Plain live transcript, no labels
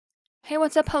Hey,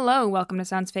 what's up? Hello. Welcome to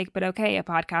Sounds Fake But Okay, a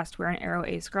podcast where an aro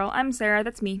ace girl, I'm Sarah,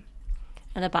 that's me,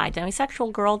 and a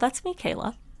bi-demisexual girl, that's me,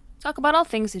 Kayla, talk about all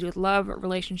things to do with love,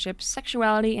 relationships,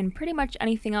 sexuality, and pretty much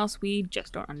anything else we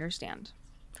just don't understand.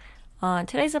 On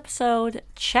today's episode,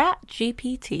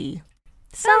 ChatGPT.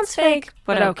 Sounds fake,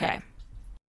 but okay.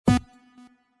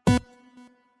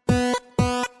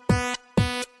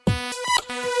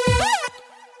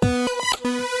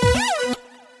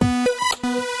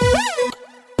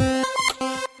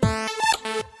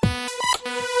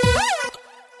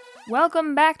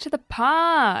 Welcome back to the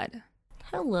pod.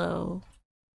 Hello,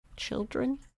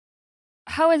 children.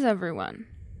 How is everyone?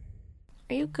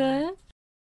 Are you good?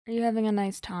 Are you having a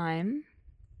nice time?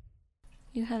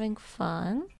 You having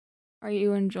fun? Are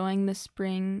you enjoying the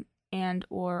spring and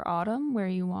or autumn where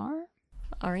you are?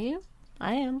 Are you?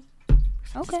 I am. Okay.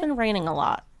 It's been raining a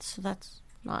lot, so that's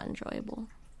not enjoyable.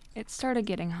 It started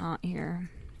getting hot here.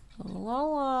 La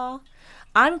la.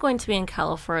 I'm going to be in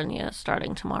California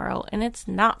starting tomorrow, and it's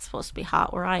not supposed to be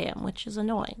hot where I am, which is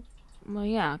annoying. Well,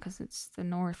 yeah, because it's the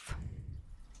north.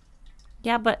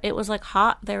 Yeah, but it was like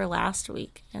hot there last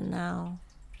week, and now...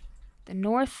 The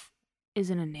north is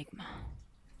an enigma.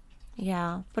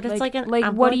 Yeah, but it's like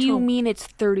what do you mean it's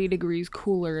 30 degrees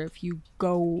cooler if you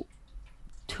go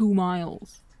 2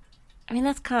 miles? I mean,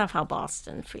 that's kind of how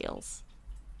Boston feels.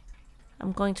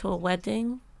 I'm going to a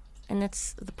wedding, and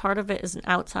the part of it is an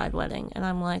outside wedding, and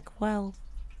I'm like, well,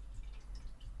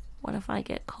 what if I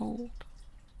get cold?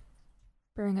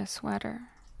 Bring a sweater.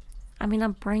 I mean,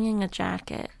 I'm bringing a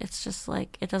jacket. It's just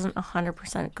like, it doesn't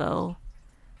 100% go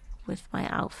with my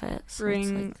outfit. So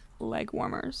Bring leg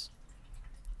warmers.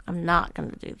 I'm not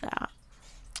going to do that.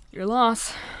 Your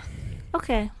loss.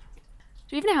 Okay.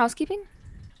 Do you have any housekeeping?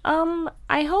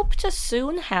 I hope to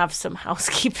soon have some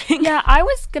housekeeping. Yeah, I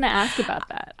was going to ask about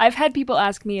that. I've had people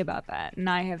ask me about that, and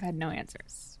I have had no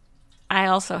answers. I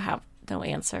also have no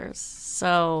answers.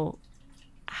 So,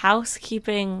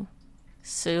 housekeeping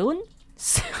soon?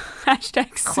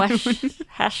 Hashtag soon.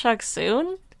 Hashtag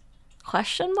soon?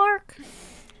 Question mark?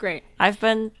 Great. I've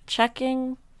been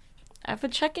checking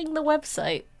the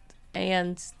website,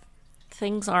 and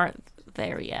things aren't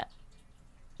there yet.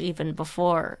 Even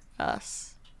before us.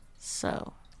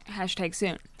 So. Hashtag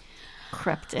soon.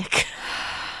 Cryptic.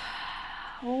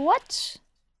 What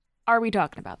are we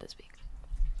talking about this week?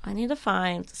 I need to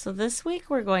find. So this week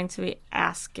we're going to be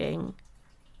asking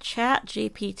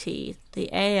ChatGPT, the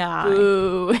AI,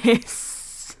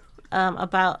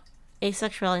 about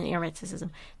asexuality and aromanticism.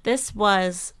 This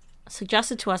was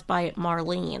suggested to us by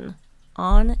Marlene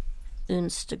on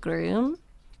Instagram.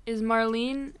 Is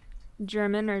Marlene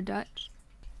German or Dutch?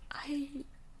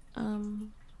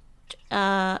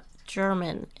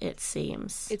 German, it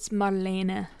seems. It's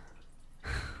Marlene.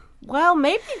 Well,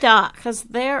 maybe not, because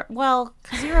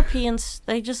Europeans,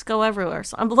 they just go everywhere.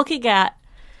 So I'm looking at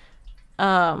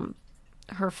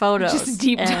her photos. Just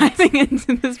deep diving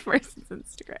into this person's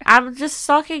Instagram. I'm just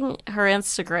stalking her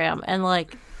Instagram, and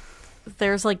like,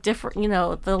 there's like different,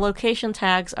 the location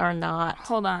tags are not.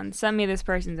 Hold on, send me this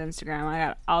person's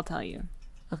Instagram. I'll tell you.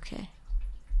 Okay.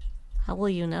 How will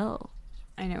you know?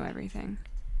 I know everything.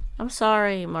 I'm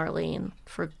sorry, Marlene,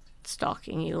 for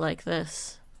stalking you like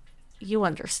this. You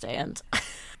understand.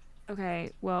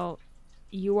 Okay, well,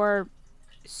 you are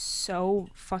so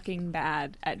fucking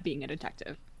bad at being a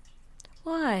detective.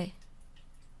 Why?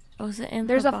 Was it in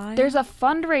there's her a bio? There's a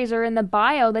fundraiser in the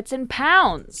bio that's in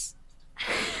pounds.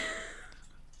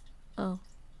 Oh,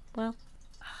 well,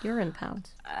 you're in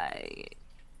pounds.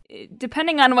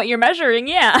 Depending on what you're measuring,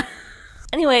 yeah.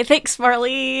 Anyway, thanks,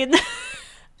 Marlene.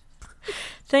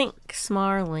 Thanks,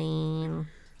 Marlene.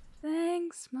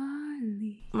 Thanks,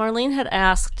 Marlene. Marlene had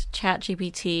asked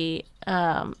ChatGPT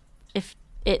if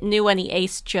it knew any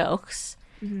ace jokes.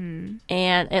 Mm-hmm.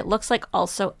 And it looks like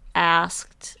also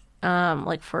asked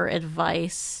for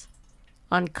advice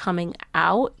on coming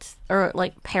out, or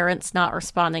like parents not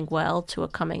responding well to a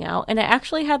coming out. And it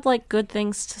actually had like good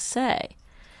things to say.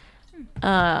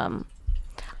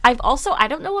 I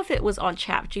don't know if it was on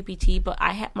ChatGPT, but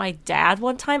my dad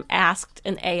one time asked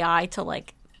an AI to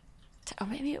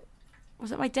maybe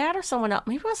was it my dad or someone else?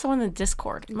 Maybe it was someone in the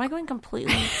Discord. Am I going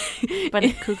completely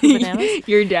cuckoo bananas?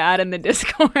 Your dad in the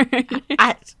Discord.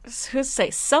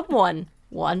 Someone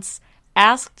once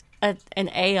asked an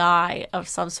AI of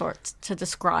some sort to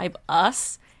describe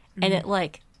us, and it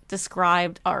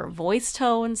described our voice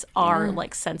tones, our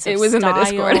sense of style. It was in the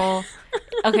Discord.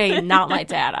 Okay, not my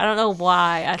dad. I don't know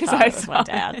why I thought it was my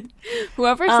dad.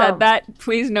 Whoever said that,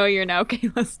 please know you're now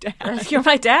Kayla's dad. You're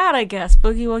my dad, I guess.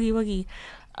 Boogie woogie woogie.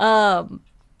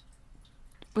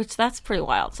 Which that's pretty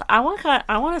wild. So I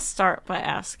want to start by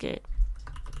asking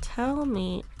Tell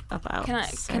me about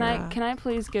Sarah. Can I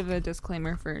please give a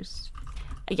disclaimer first?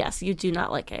 Yes, you do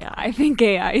not like AI. I think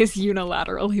AI is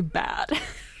unilaterally bad.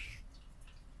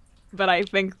 But I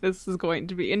think this is going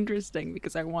to be interesting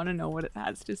because I want to know what it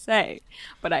has to say.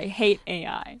 But I hate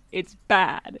AI. It's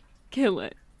bad. Kill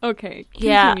it. Okay,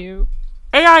 continue.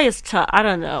 Yeah. AI is tough. I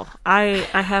don't know. I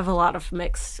have a lot of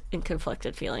mixed and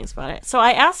conflicted feelings about it. So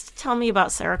I asked to tell me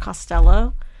about Sarah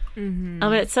Costello. Mm-hmm.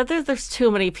 It said that there's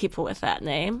too many people with that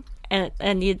name, and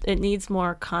it needs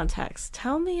more context.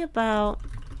 Tell me about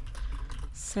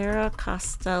Sarah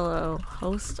Costello,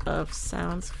 host of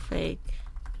Sounds Fake.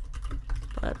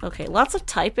 But okay, lots of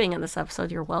typing in this episode.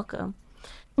 You're welcome.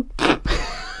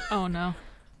 Oh no.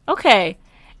 Okay,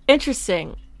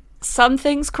 interesting. Some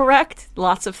things correct,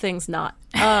 lots of things not.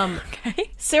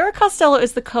 Okay. Sarah Costello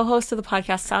is the co-host of the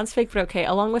podcast Sounds Fake But Okay,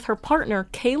 along with her partner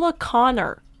Kayla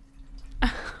Connor.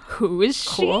 Who is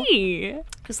she?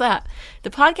 Who's that? The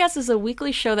podcast is a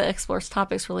weekly show that explores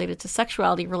topics related to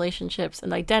sexuality, relationships,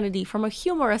 and identity from a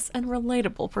humorous and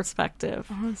relatable perspective.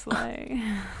 Honestly.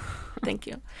 Thank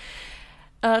you.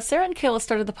 Sarah and Kayla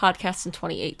started the podcast in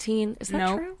 2018. Is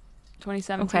that true?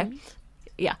 2017. Okay.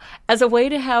 Yeah. As a way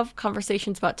to have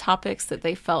conversations about topics that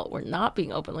they felt were not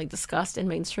being openly discussed in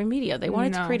mainstream media. They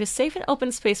wanted to create a safe and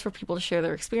open space for people to share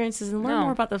their experiences and learn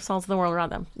more about themselves and the world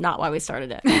around them. Not why we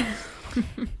started it.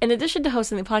 In addition to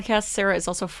hosting the podcast, Sarah is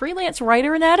also a freelance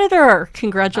writer and editor.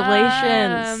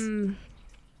 Congratulations.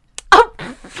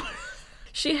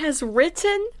 She has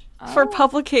written for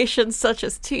publications such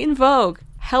as Teen Vogue,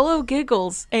 Hello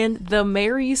Giggles, and The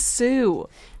Mary Sue,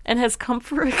 and has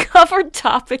covered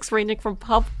topics ranging from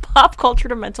pop culture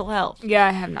to mental health. Yeah,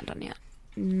 I have not done yet.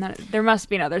 There must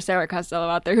be another Sarah Costello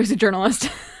out there who's a journalist.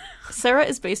 Sarah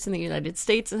is based in the United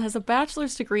States and has a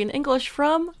bachelor's degree in English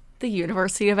from the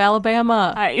University of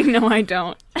Alabama. No, I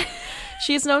don't.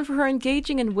 She is known for her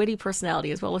engaging and witty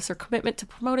personality, as well as her commitment to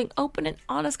promoting open and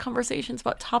honest conversations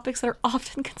about topics that are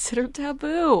often considered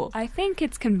taboo. I think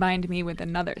it's combined me with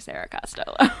another Sarah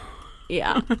Costello.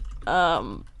 Yeah.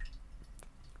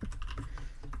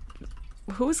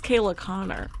 Who's Kayla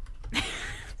Connor?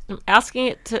 I'm asking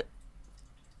it to...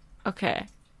 Okay.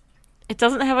 It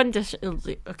doesn't have an additional...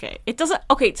 Okay. It doesn't...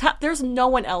 Okay, there's no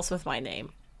one else with my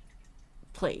name.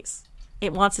 Please.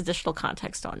 It wants additional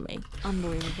context on me.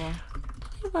 Unbelievable.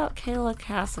 Tell me about Kayla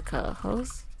Kasica,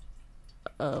 host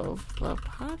of the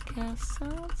podcast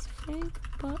Sounds Fake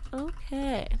But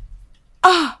Okay.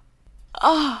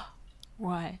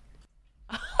 What?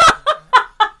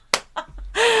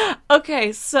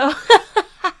 Okay, so...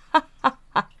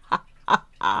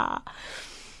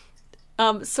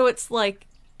 so it's like...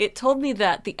 It told me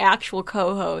that the actual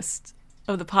co-host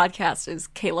of the podcast is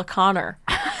Kayla Connor.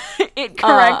 It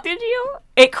corrected you?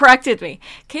 It corrected me.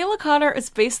 Kayla Connor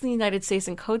is based in the United States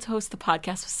and co-hosts the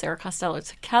podcast with Sarah Costello.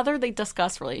 Together, they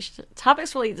discuss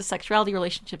topics related to sexuality,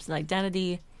 relationships, and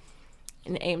identity,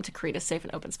 and aim to create a safe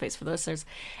and open space for the listeners.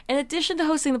 In addition to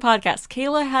hosting the podcast,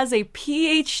 Kayla has a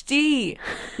PhD.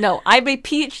 No, I'm a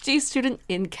PhD student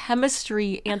in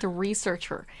chemistry and a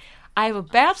researcher. I have a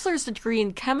bachelor's degree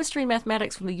in chemistry and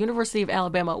mathematics from the University of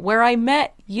Alabama, where I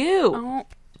met you. Oh,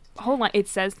 hold on. It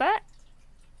says that?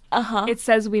 Uh-huh. It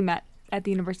says we met at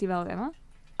the University of Alabama?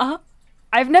 Uh-huh.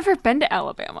 I've never been to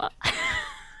Alabama.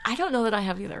 I don't know that I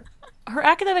have either. Her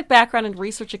academic background and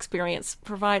research experience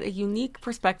provide a unique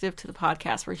perspective to the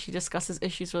podcast, where she discusses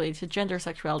issues related to gender,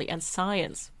 sexuality, and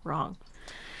science. Wrong.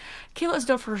 Kayla is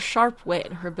known for her sharp wit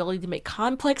and her ability to make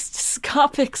complex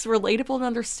topics relatable and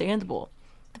understandable.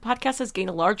 The podcast has gained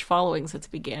a large following since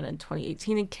it began in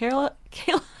 2018, and Kayla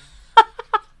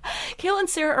and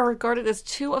Sarah are regarded as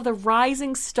two of the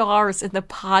rising stars in the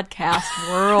podcast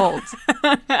world.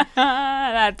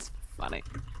 That's funny.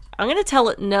 I'm going to tell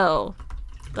it no.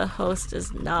 The host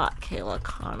is not Kayla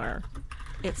Connor.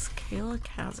 It's Kayla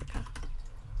Kasica.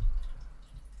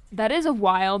 That is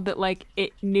wild that, like,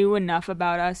 it knew enough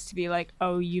about us to be like,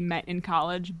 oh, you met in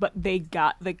college, but they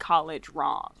got the college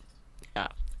wrong. Yeah.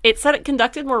 It said it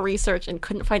conducted more research and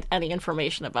couldn't find any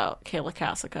information about Kayla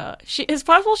Kasica. It's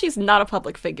possible she's not a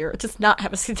public figure. It does not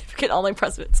have a significant online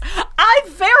presence. I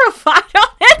verified on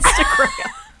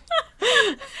Instagram.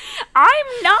 I'm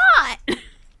not.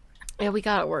 Yeah, we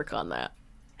gotta work on that.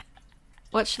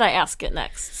 What should I ask it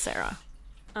next, Sarah?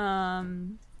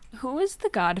 Who is the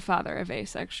godfather of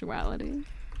asexuality?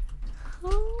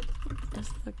 Who is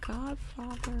the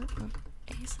godfather of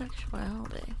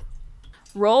asexuality?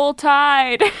 Roll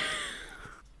Tide.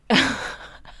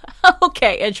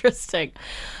 Okay, interesting.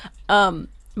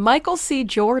 Michael C.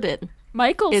 Jordan.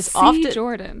 Michael is C. often...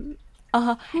 Jordan.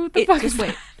 Uh-huh. Who the fuck just is wait.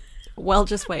 that? Well,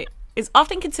 just wait. is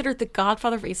often considered the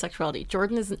godfather of asexuality.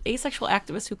 Jordan is an asexual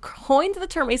activist who coined the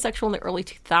term asexual in the early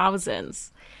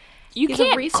 2000s. You He's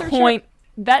can't a researcher. coin...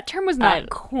 That term was not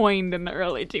coined in the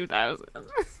early 2000s.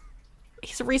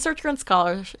 He's a researcher and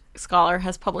scholar,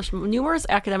 has published numerous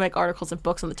academic articles and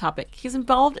books on the topic. He's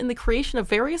involved in the creation of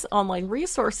various online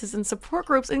resources and support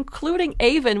groups, including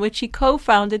Avon, which he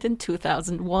co-founded in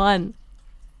 2001.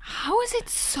 How is it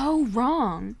so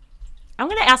wrong? I'm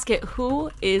going to ask it,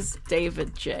 who is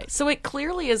David J? So it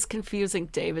clearly is confusing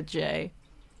David J.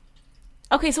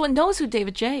 Okay, so it knows who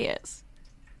David J is.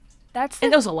 It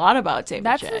knows a lot about David J.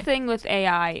 That's the thing with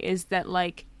AI, is that,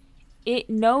 like, it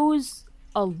knows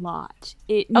a lot.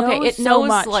 It knows so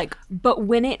much, like, but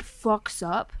when it fucks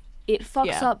up, it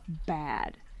fucks up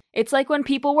bad. It's like when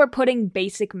people were putting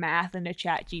basic math into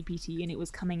ChatGPT and it was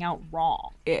coming out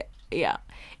wrong.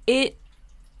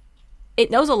 It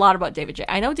knows a lot about David J.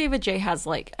 I know David J has,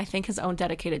 like, I think his own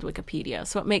dedicated Wikipedia,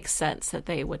 so it makes sense that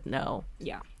they would know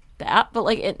that. But,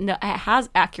 like, it has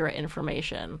accurate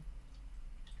information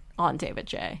on David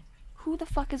J. Who the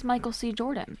fuck is Michael C.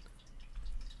 Jordan?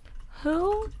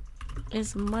 Who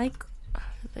is Mike? How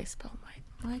did they spell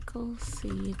Michael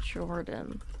C.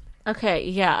 Jordan? Okay,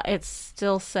 yeah, it's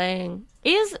still saying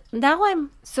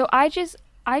So I just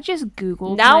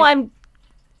Googled.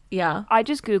 I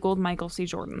just Googled Michael C.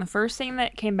 Jordan. The first thing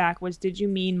that came back was, did you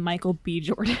mean Michael B.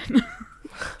 Jordan?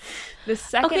 The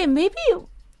second... Okay, maybe...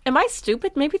 Am I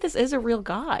stupid? Maybe this is a real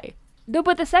guy. No,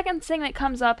 but the second thing that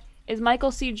comes up is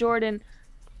Michael C. Jordan,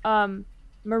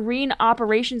 Marine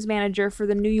Operations Manager for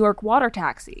the New York Water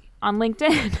Taxi on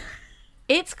LinkedIn.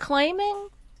 It's claiming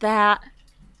that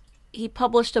he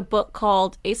published a book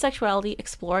called Asexuality,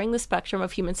 Exploring the Spectrum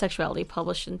of Human Sexuality,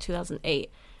 published in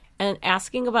 2008. And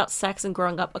Asking About Sex and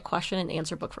Growing Up, a question and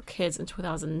answer book for kids in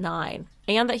 2009.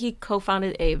 And that he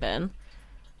co-founded Avon.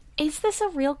 Is this a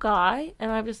real guy?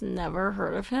 And I've just never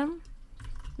heard of him?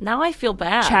 Now I feel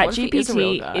bad.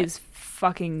 ChatGPT is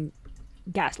fucking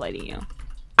gaslighting you.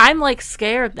 I'm, like,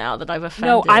 scared now that I've offended.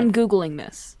 No, I'm Googling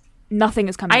this. Nothing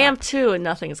is coming up. I am too, and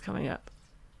nothing is coming up.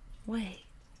 Wait.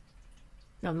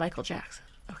 No, Michael Jackson.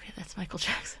 Okay, that's Michael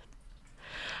Jackson.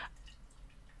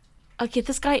 Okay,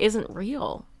 this guy isn't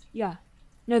real. Yeah.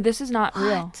 No, this is not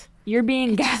real. You're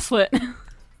being gaslit.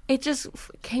 It just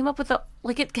came up with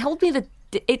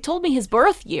it told me his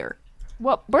birth year.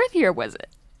 What birth year was it?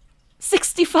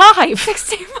 65.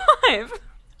 65.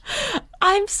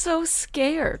 I'm so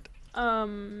scared.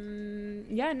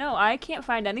 Yeah, no, I can't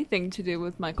find anything to do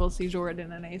with Michael C.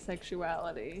 Jordan and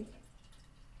asexuality.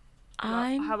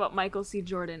 How about Michael C.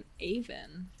 Jordan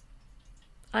Avon?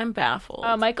 I'm baffled.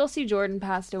 Michael C. Jordan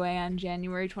passed away on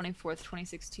January 24th,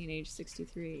 2016, age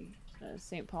 63,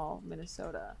 St. Paul,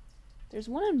 Minnesota. There's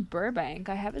one in Burbank.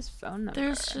 I have his phone number.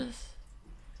 This is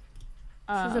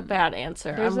a bad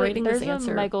answer. I'm rating this answer There's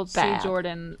a Michael bad. C.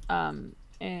 Jordan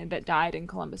that died in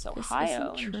Columbus,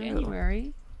 Ohio in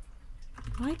January.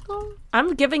 Michael?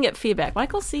 I'm giving it feedback.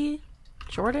 Michael C.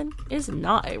 Jordan is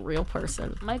not a real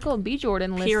person. Michael B.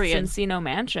 Jordan lives in Encino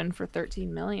Mansion for $13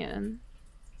 million.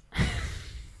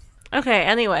 Okay,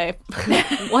 anyway.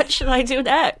 What should I do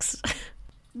next?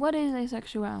 What is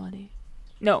asexuality?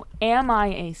 No, am I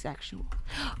asexual?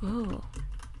 Ooh.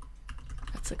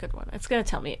 That's a good one. It's going to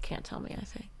tell me it can't tell me, I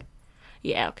think.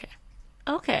 Yeah, okay.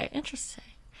 Okay, interesting.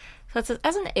 So it says,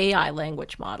 as an AI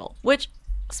language model, which,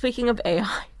 speaking of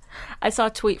AI, I saw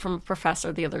a tweet from a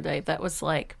professor the other day that was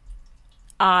like,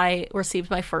 I received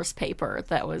my first paper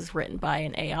that was written by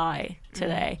an AI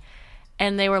today.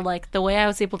 And they were like, the way I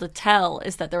was able to tell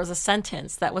is that there was a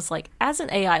sentence that was like, as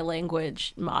an AI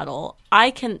language model, I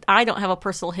don't have a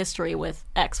personal history with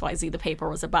XYZ the paper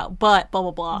was about, but blah,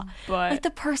 blah, blah. But like,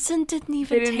 the person didn't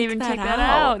even take that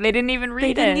out. They didn't even read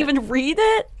it. They didn't even read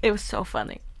it? It was so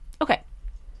funny. Okay.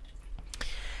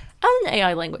 As an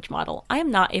AI language model, I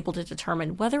am not able to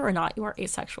determine whether or not you are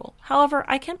asexual. However,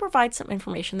 I can provide some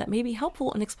information that may be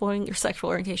helpful in exploring your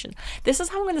sexual orientation. This is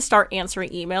how I'm going to start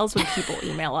answering emails when people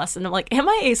email us, and I'm like, am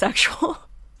I asexual?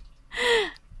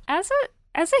 As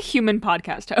a human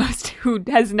podcast host who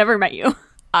has never met you,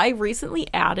 I recently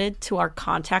added to our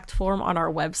contact form on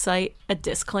our website a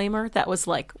disclaimer that was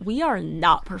like, we are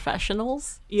not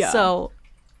professionals. Yeah. So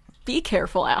be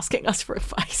careful asking us for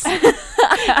advice.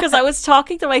 Because I was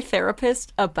talking to my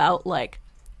therapist about, like,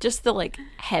 just the, like,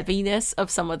 heaviness of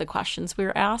some of the questions we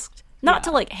were asked. Not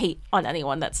to, like, hate on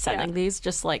anyone that's sending these,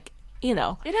 just, like, you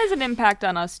know. It has an impact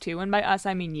on us, too. And by us,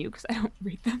 I mean you, because I don't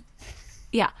read them.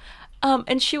 Yeah.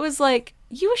 And she was like,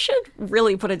 you should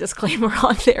really put a disclaimer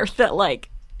on there that, like,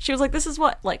 she was like, this is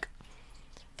what, like,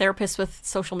 therapists with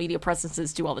social media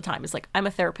presences do all the time. Is like, I'm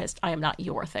a therapist. I am not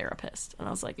your therapist. And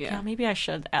I was like, yeah maybe I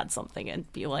should add something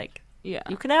and be like, Yeah.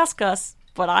 You can ask us,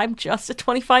 but I'm just a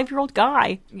 25-year-old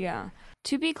guy. Yeah.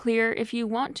 To be clear, if you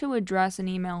want to address an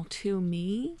email to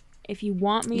me, if you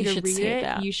want me to read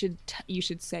it, you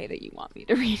should say that you want me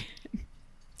to read it.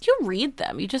 You read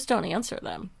them, you just don't answer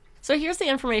them. So here's the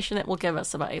information it will give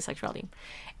us about asexuality.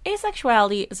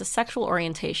 Asexuality is a sexual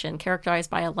orientation characterized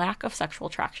by a lack of sexual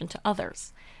attraction to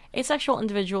others. Asexual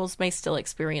individuals may still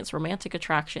experience romantic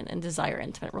attraction and desire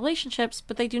intimate relationships,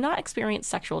 but they do not experience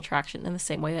sexual attraction in the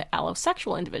same way that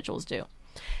allosexual individuals do.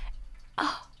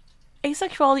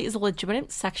 Asexuality is a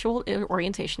legitimate sexual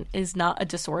orientation. It is not a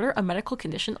disorder, a medical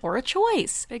condition, or a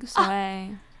choice. Big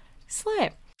slay.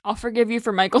 Slay. I'll forgive you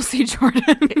for Michael C.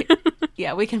 Jordan.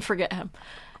 Yeah, we can forget him.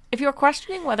 If you're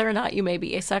questioning whether or not you may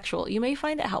be asexual, you may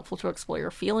find it helpful to explore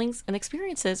your feelings and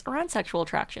experiences around sexual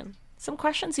attraction. Some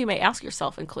questions you may ask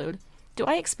yourself include, do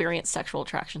I experience sexual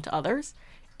attraction to others?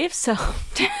 If so...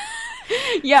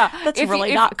 Yeah, that's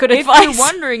really not good advice. If you're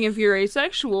wondering if you're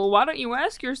asexual, why don't you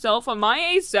ask yourself, am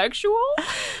I asexual?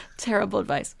 Terrible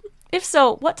advice. If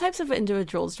so, what types of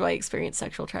individuals do I experience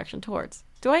sexual attraction towards?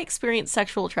 Do I experience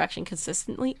sexual attraction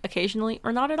consistently, occasionally,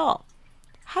 or not at all?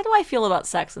 How do I feel about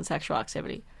sex and sexual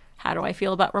activity? How do I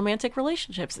feel about romantic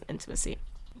relationships and intimacy?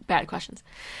 Bad questions.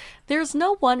 There's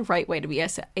no one right way to be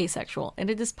asexual, and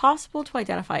it is possible to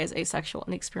identify as asexual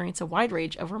and experience a wide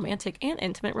range of romantic and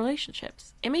intimate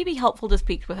relationships. It may be helpful to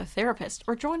speak with a therapist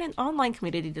or join an online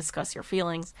community to discuss your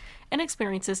feelings and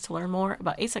experiences to learn more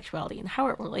about asexuality and how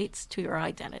it relates to your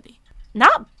identity.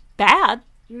 Not bad.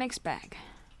 Mixed bag.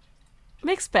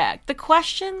 Mixed bag. The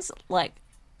questions,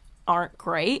 aren't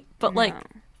great, but,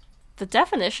 the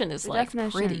definition is,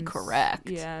 pretty correct.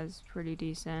 Yeah, it's pretty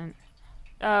decent.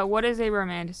 What is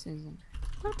aromanticism?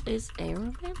 What is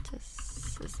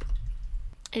aromanticism?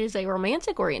 It is a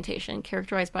romantic orientation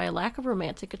characterized by a lack of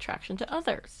romantic attraction to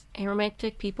others.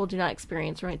 Aromantic people do not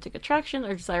experience romantic attraction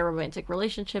or desire romantic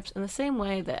relationships in the same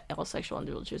way that allosexual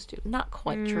individuals do. Not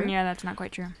quite true. Yeah, that's not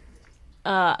quite true.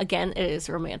 Again, it is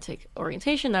a romantic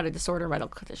orientation, not a disorder, medical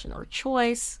condition, or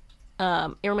choice.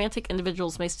 Aromantic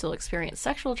individuals may still experience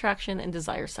sexual attraction and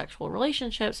desire sexual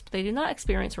relationships, but they do not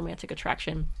experience romantic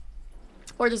attraction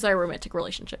or desire romantic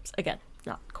relationships. Again,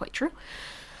 not quite true.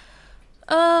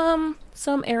 Some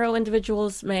aro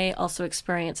individuals may also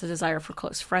experience a desire for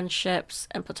close friendships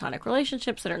and platonic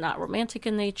relationships that are not romantic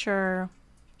in nature.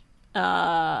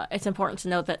 It's important to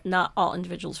note that not all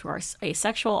individuals who are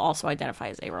asexual also identify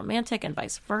as aromantic and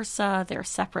vice versa. They're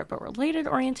separate but related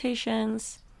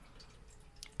orientations.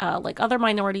 Like other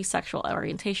minority sexual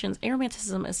orientations,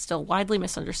 aromanticism is still widely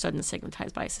misunderstood and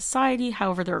stigmatized by society.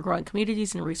 However, there are growing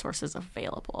communities and resources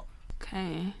available.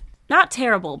 Okay. Not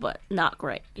terrible, but not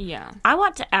great. Yeah. I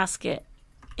want to ask it,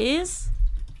 is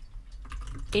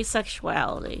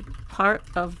asexuality part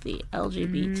of the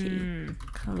LGBT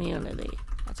community?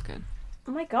 That's good.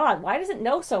 Oh my god, why does it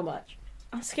know so much?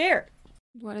 I'm scared.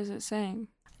 What is it saying?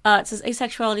 It says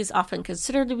asexuality is often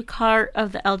considered to be part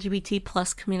of the LGBT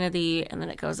plus community, and then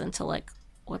it goes into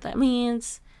what that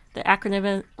means. The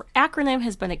acronym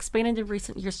has been expanded in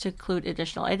recent years to include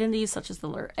additional identities such as the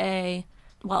letter A.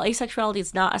 While asexuality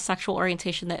is not a sexual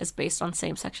orientation that is based on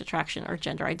same-sex attraction or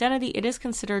gender identity, it is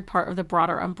considered part of the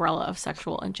broader umbrella of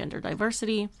sexual and gender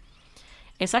diversity.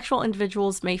 Asexual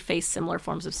individuals may face similar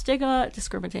forms of stigma,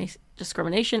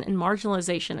 discrimination, and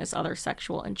marginalization as other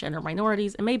sexual and gender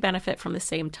minorities, and may benefit from the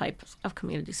same type of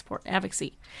community support and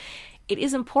advocacy. It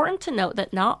is important to note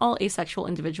that not all asexual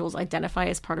individuals identify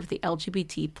as part of the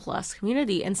LGBT plus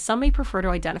community, and some may prefer to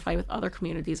identify with other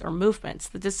communities or movements.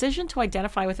 The decision to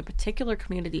identify with a particular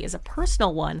community is a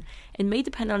personal one and may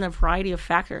depend on a variety of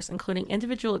factors, including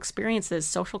individual experiences,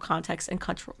 social context, and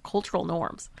cultural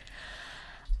norms.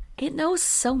 It knows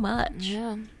so much.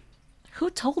 Yeah. Who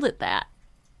told it that?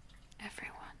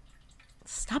 Everyone.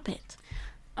 Stop it.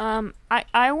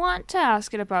 I want to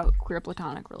ask it about queer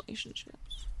platonic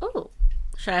relationships. Oh.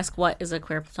 Should I ask what is a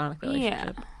queer platonic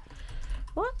relationship? Yeah.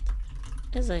 What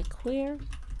is a queer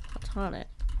platonic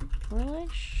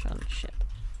relationship?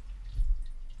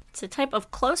 It's a type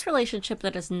of close relationship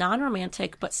that is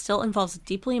non-romantic but still involves a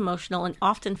deeply emotional and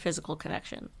often physical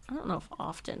connection. I don't know if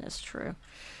often is true.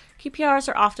 QPRs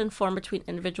are often formed between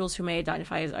individuals who may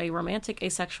identify as aromantic,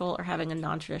 asexual, or having a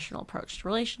non-traditional approach to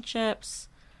relationships.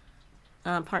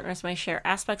 Partners may share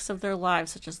aspects of their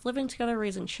lives, such as living together,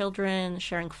 raising children,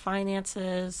 sharing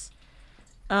finances.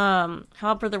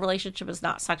 However, the relationship is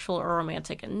not sexual or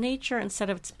romantic in nature.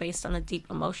 Instead, it's based on a deep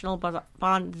emotional bond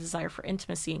and desire for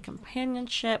intimacy and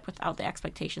companionship without the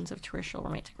expectations of traditional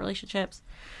romantic relationships.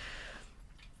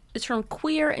 The term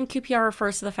queer in QPR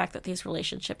refers to the fact that these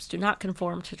relationships do not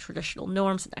conform to traditional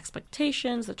norms and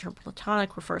expectations. The term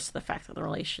platonic refers to the fact that the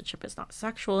relationship is not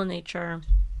sexual in nature.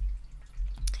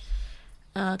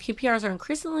 QPRs are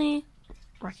increasingly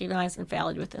recognized and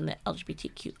valued within the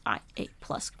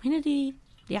LGBTQIA+ community.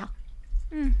 Yeah.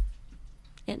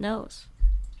 It knows.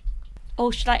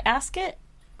 Oh, should I ask it?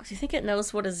 Do you think it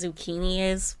knows what a zucchini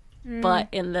is? But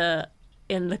in the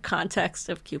context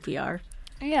of QPR?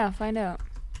 Yeah, find out.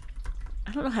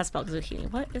 I don't know how to spell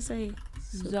zucchini. What is a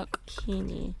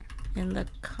zucchini in the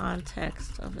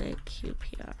context of a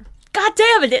QPR? God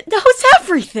damn it! It knows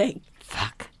everything!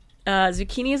 Fuck.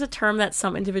 Zucchini is a term that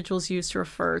some individuals use to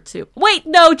refer to... Wait,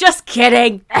 no, just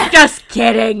kidding! Just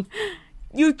kidding!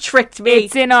 You tricked me!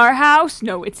 It's in our house?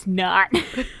 No, it's not.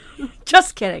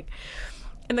 Just kidding.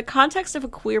 In the context of a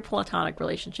queer platonic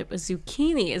relationship, a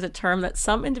zucchini is a term that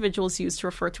some individuals use to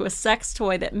refer to a sex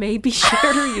toy that may be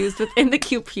shared or used within the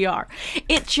QPR.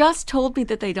 It just told me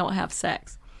that they don't have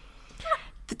sex.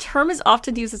 The term is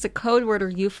often used as a code word or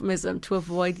euphemism to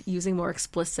avoid using more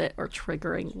explicit or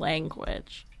triggering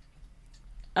language.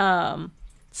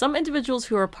 Some individuals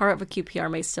who are part of a QPR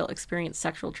may still experience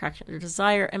sexual attraction or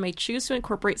desire and may choose to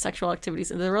incorporate sexual activities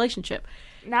into the relationship.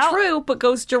 Now, true, but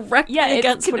goes directly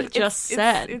against what it just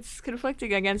said. It's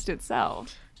conflicting against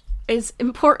itself. It's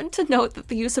important to note that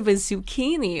the use of a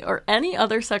zucchini or any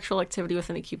other sexual activity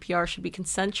within a QPR should be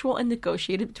consensual and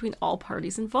negotiated between all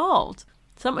parties involved.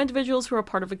 Some individuals who are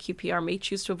part of a QPR may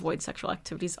choose to avoid sexual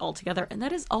activities altogether, and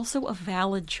that is also a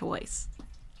valid choice.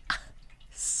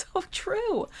 So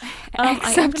true.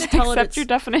 Except your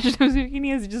definition of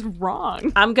zucchini is just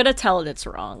wrong. I'm gonna tell it it's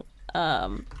wrong.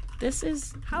 This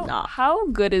is not. How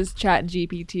good is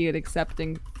ChatGPT at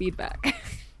accepting feedback?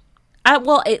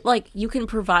 Well, it you can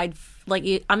provide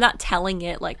I'm not telling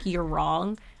it you're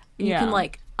wrong. You can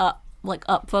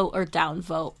upvote or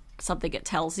downvote something it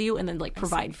tells you, and then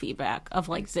provide feedback of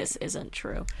this isn't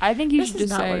true. I think you should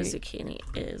just say not what a zucchini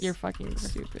is. You're fucking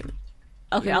stupid.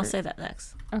 Okay, I'll say that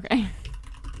next. Okay.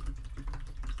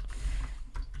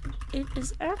 It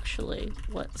is actually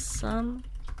what some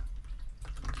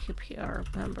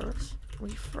QPR members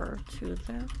refer to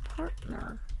their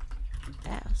partner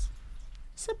as.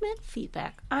 Submit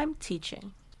feedback. I'm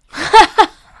teaching.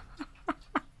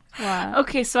 Wow.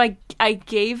 Okay, so I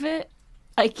gave it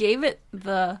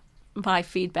my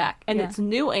feedback, and its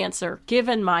new answer,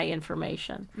 given my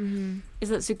information, is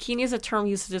that zucchini is a term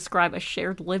used to describe a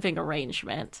shared living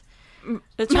arrangement.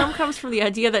 The term comes from the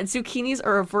idea that zucchinis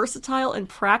are a versatile and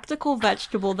practical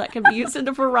vegetable that can be used in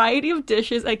a variety of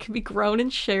dishes and can be grown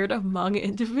and shared among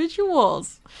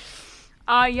individuals.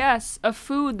 Yes, a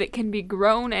food that can be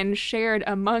grown and shared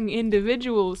among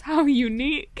individuals. How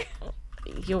unique.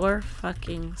 You're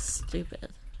fucking stupid.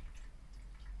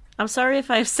 I'm sorry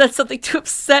if I have said something to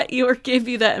upset you or give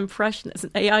you that impression as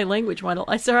an AI language model.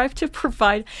 I strive to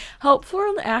provide helpful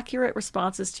and accurate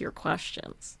responses to your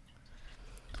questions.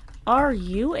 Are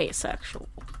you asexual?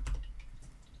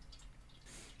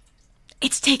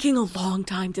 It's taking a long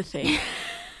time to think.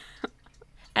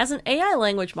 As an AI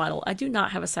language model, I do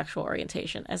not have a sexual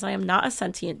orientation, as I am not a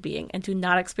sentient being and do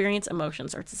not experience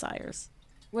emotions or desires.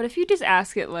 What if you just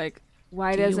ask it,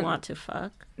 why doesn't... Do you want to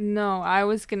fuck? No, I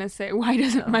was gonna say, why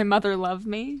doesn't my mother love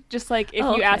me? Just, if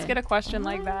you ask it a question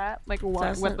like that, what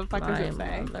the fuck does it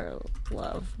say? Mother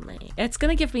love me. It's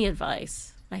gonna give me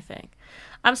advice, I think.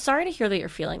 I'm sorry to hear that you're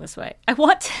feeling this way. I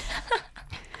want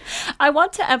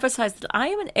to emphasize that I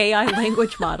am an AI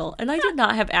language model, and I do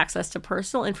not have access to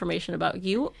personal information about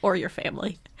you or your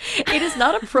family. It is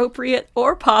not appropriate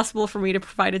or possible for me to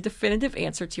provide a definitive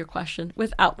answer to your question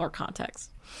without more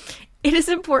context. It is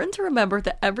important to remember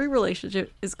that every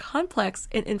relationship is complex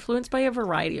and influenced by a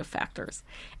variety of factors,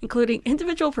 including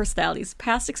individual personalities,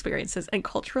 past experiences, and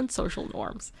cultural and social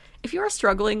norms. If you are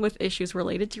struggling with issues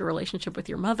related to your relationship with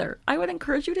your mother, I would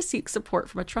encourage you to seek support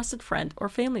from a trusted friend or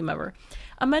family member,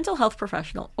 a mental health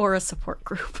professional, or a support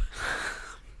group.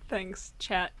 Thanks,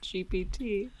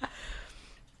 ChatGPT.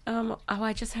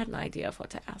 I just had an idea of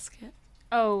what to ask it.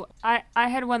 Oh, I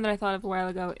had one that I thought of a while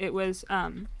ago. It was,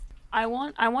 I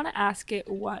want to ask it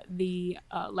what the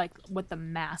what the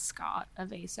mascot of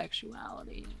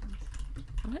asexuality is.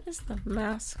 What is the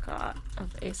mascot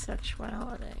of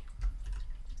asexuality?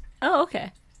 Oh,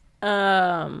 okay.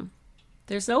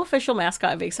 There's no official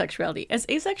mascot of asexuality, as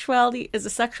asexuality is a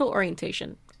sexual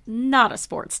orientation, not a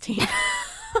sports team.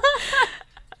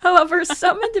 However,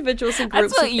 some individuals and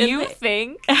groups... That's what you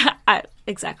think.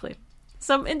 Exactly.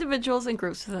 Some individuals and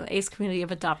groups within the ace community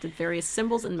have adopted various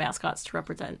symbols and mascots to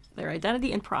represent their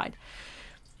identity and pride.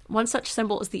 One such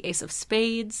symbol is the Ace of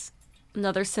Spades.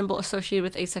 Another symbol associated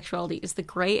with asexuality is the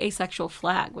gray asexual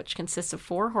flag, which consists of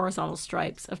 4 horizontal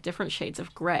stripes of different shades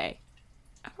of gray.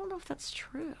 I don't know if that's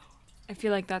true. I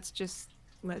feel like that's just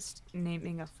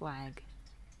naming a flag.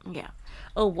 Yeah.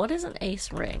 Oh, what is an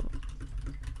ace ring?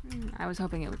 I was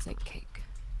hoping it would say cake.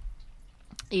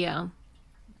 Yeah.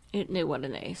 It knew what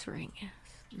an ace ring is.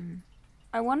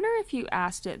 I wonder if you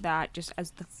asked it that just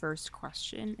as the first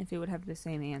question, if it would have the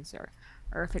same answer.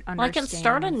 Or if it understands... Well, I can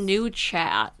start a new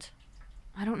chat.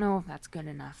 I don't know if that's good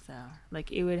enough, though.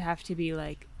 Like, it would have to be,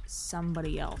 like,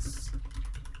 somebody else.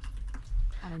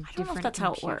 On a different don't know if that's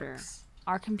computer. how it works.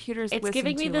 Our computers It's listen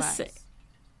giving me to the us.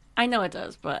 I know it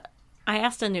does, but I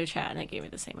asked a new chat and it gave me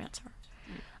the same answer.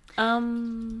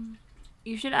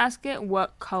 You should ask it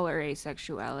what color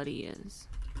asexuality is.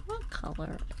 What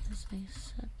color is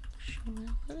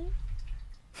asexuality?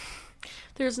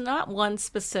 There's not one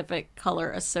specific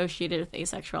color associated with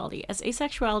asexuality, as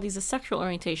asexuality is a sexual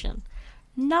orientation,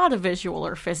 not a visual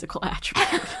or physical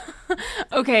attribute.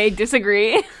 Okay,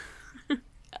 disagree.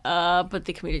 But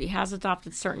the community has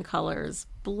adopted certain colors: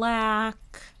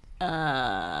 black,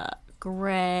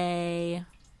 gray,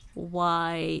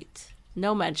 white.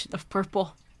 No mention of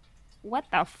purple. What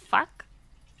the fuck?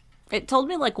 It told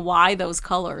me like why those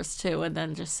colors too, and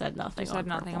then just said nothing. It said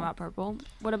nothing purple. about purple.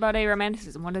 What about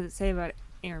aromanticism? What does it say about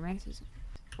aromanticism?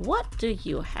 What do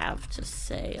you have to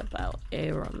say about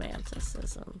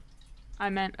aromanticism? I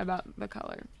meant about the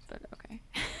color, but okay.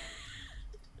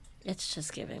 It's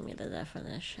just giving me the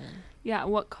definition. Yeah,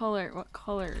 what color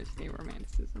is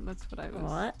aromanticism? That's what I was...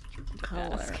 What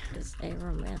color is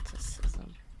aromanticism?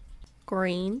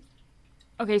 Green,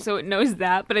 Okay, so it knows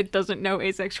that, but it doesn't know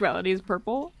asexuality is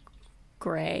purple?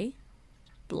 gray,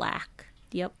 black.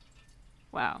 Yep.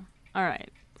 Wow. Alright.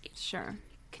 Sure.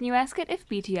 Can you ask it if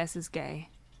BTS is gay?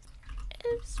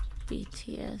 Is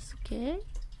BTS gay?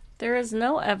 There is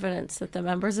no evidence that the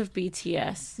members of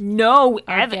BTS No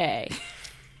are gay.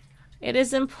 It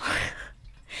is important.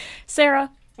 Sarah,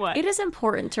 What? it is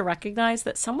important to recognize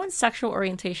that someone's sexual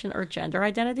orientation or gender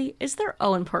identity is their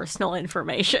own personal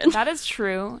information. That is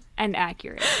true and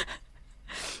accurate.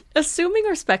 Assuming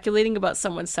or speculating about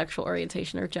someone's sexual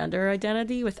orientation or gender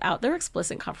identity without their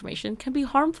explicit confirmation can be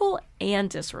harmful and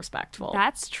disrespectful.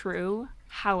 That's true.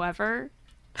 However,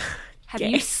 have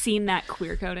Gay. you seen that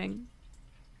queer coding?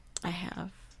 I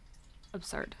have.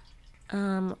 Absurd.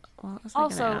 What was I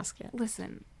Also, going to ask it?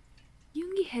 listen,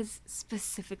 Jungi has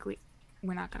specifically...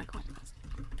 We're not going to go into this.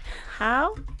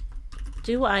 How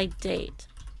do I date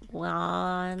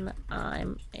when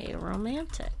I'm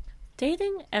aromantic?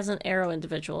 Dating as an aro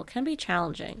individual can be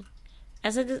challenging,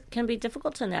 as it can be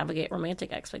difficult to navigate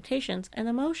romantic expectations and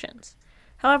emotions.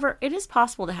 However, it is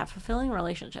possible to have fulfilling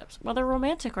relationships, whether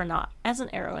romantic or not, as an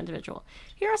aro individual.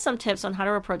 Here are some tips on how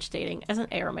to approach dating as an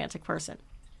aromantic person.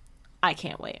 I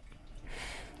can't wait.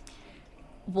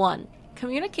 1.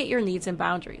 Communicate your needs and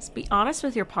boundaries. Be honest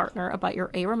with your partner about your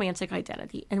aromantic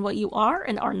identity and what you are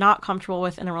and are not comfortable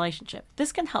with in a relationship.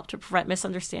 This can help to prevent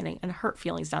misunderstanding and hurt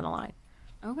feelings down the line.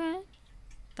 Okay.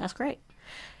 That's great.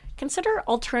 Consider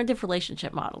alternative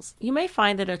relationship models. You may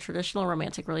find that a traditional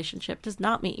romantic relationship does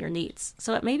not meet your needs,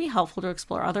 so it may be helpful to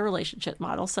explore other relationship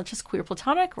models such as queer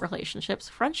platonic relationships,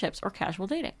 friendships, or casual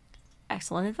dating.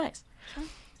 Excellent advice. Sure.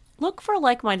 Look for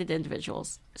like-minded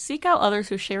individuals. Seek out others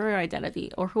who share your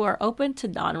identity or who are open to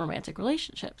non-romantic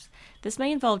relationships. This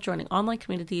may involve joining online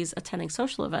communities, attending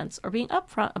social events, or being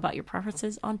upfront about your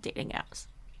preferences on dating apps.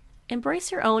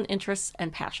 Embrace your own interests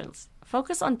and passions.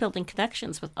 Focus on building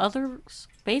connections with others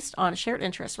based on shared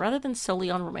interests rather than solely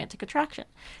on romantic attraction.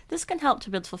 This can help to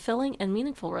build fulfilling and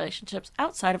meaningful relationships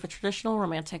outside of a traditional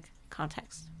romantic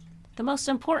context. The most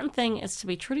important thing is to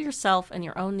be true to yourself and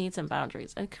your own needs and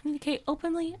boundaries, and communicate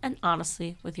openly and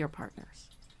honestly with your partners.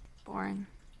 Boring.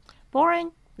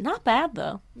 Boring? Not bad,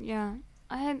 though. Yeah.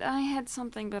 I had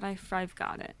something, but I've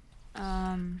got it.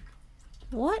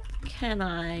 What can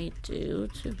I do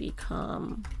to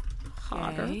become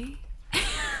hotter? Gay?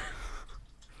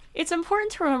 It's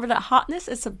important to remember that hotness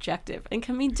is subjective and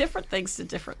can mean different things to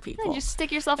different people. Yeah, just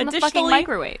stick yourself in the fucking Additionally-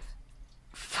 microwave.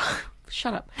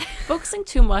 Shut up. Focusing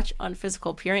too much on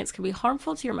physical appearance can be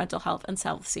harmful to your mental health and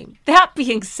self-esteem. That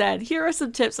being said, here are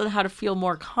some tips on how to feel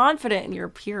more confident in your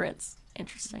appearance.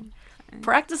 Interesting.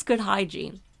 Practice good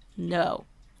hygiene. No.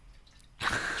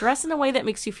 Dress in a way that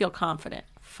makes you feel confident.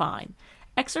 Fine.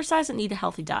 Exercise and eat a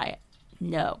healthy diet.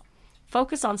 No.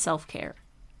 Focus on self-care.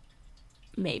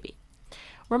 Maybe.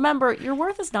 Remember, your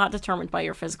worth is not determined by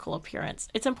your physical appearance.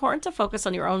 It's important to focus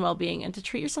on your own well-being and to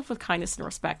treat yourself with kindness and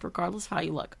respect, regardless of how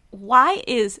you look. Why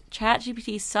is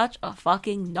ChatGPT such a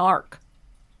fucking narc?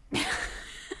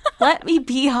 Let me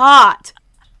be hot.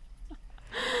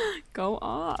 Go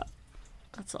off.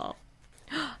 That's all.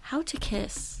 How to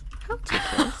kiss. How to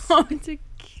kiss. How to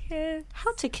kiss.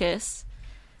 How to kiss.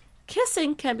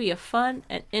 Kissing can be a fun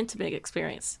and intimate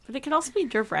experience, but it can also be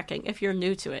nerve-wracking if you're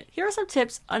new to it. Here are some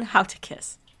tips on how to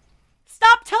kiss.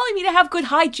 Stop telling me to have good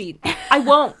hygiene. I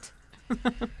won't.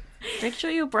 Make sure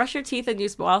you brush your teeth and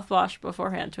use mouthwash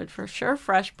beforehand to ensure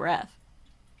fresh breath.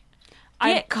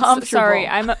 Get comfortable. Sorry,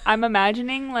 I'm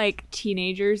imagining like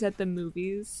teenagers at the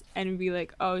movies and be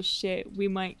like, "Oh shit, we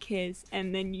might kiss,"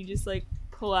 and then you just like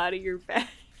pull out of your bed.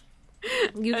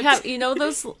 You know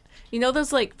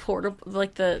those like portable,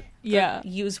 like the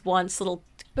use once little.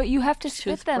 But you have to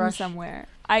spit them toothbrush. Somewhere.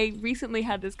 I recently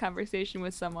had this conversation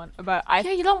with someone about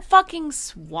Yeah, you don't fucking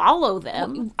swallow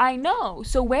them. Well, I know.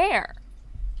 So where?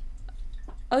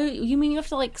 Oh, you mean you have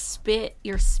to like spit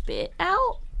your spit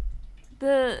out?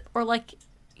 Or like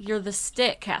the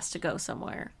stick has to go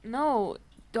somewhere. No,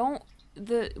 don't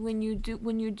when you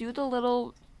do the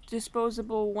little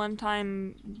disposable one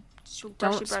time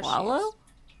don't swallow?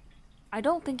 I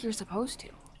don't think you're supposed to.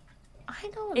 I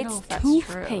don't know if that's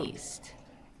toothpaste. True.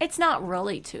 It's not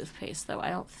really toothpaste though, I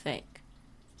don't think.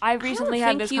 I recently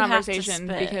had this conversation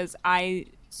because I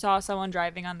saw someone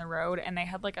driving on the road and they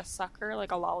had like a sucker,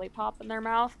 like a lollipop in their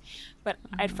mouth, but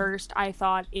at first I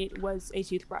thought it was a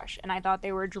toothbrush and I thought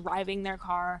they were driving their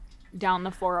car down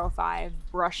the 405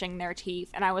 brushing their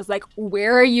teeth, and I was like,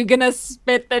 where are you gonna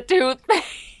spit the toothpaste?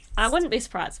 I wouldn't be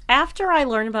surprised. After I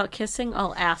learn about kissing,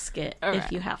 I'll ask it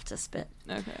if you have to spit.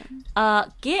 Okay.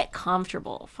 Get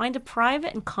comfortable. Find a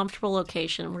private and comfortable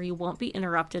location where you won't be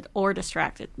interrupted or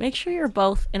distracted. Make sure you're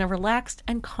both in a relaxed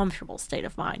and comfortable state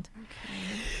of mind.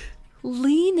 Okay.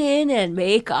 Lean in and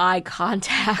make eye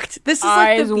contact. This is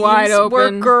like the wide open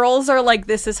where girls are like,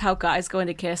 this is how guys go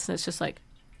into kiss, and it's just like,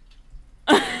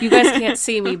 you guys can't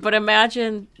see me, but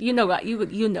imagine, you know what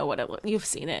you've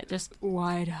seen it. Just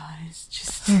wide eyes.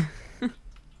 Just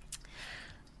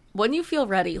when you feel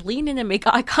ready, lean in and make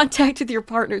eye contact with your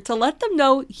partner to let them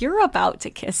know you're about to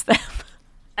kiss them.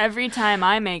 Every time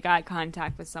I make eye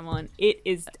contact with someone,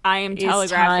 I am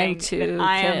telegraphing that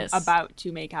I am about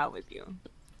to make out with you.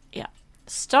 Yeah.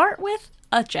 Start with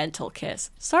a gentle kiss.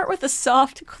 Start with a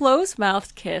soft,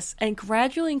 closed-mouthed kiss and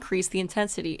gradually increase the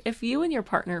intensity if you and your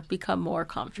partner become more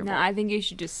comfortable. No, I think you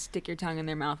should just stick your tongue in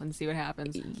their mouth and see what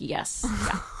happens. Yes.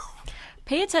 Yeah.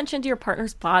 Pay attention to your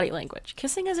partner's body language.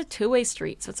 Kissing is a two-way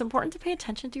street, so it's important to pay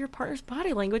attention to your partner's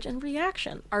body language and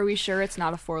reaction. Are we sure it's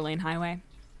not a 4-lane highway?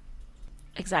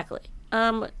 Exactly.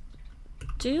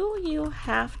 Do you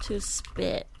have to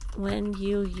spit when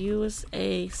you use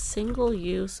a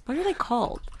single-use... What are they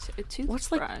called? A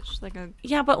toothbrush.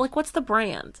 Yeah, but like, what's the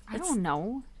brand? I don't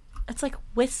know. It's like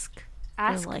Whisk.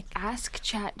 Ask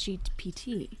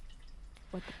ChatGPT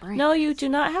what the brand No, you do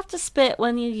not have to spit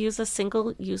when you use a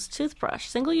single-use toothbrush.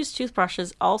 Single-use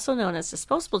toothbrushes, also known as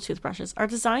disposable toothbrushes, are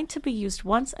designed to be used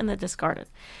once and then discarded.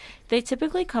 They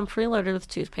typically come preloaded with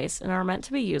toothpaste and are meant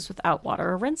to be used without water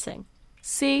or rinsing.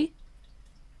 See?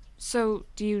 So,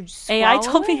 do you swallow AI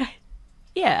told it? me...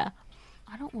 Yeah.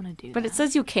 I don't want to do that. But it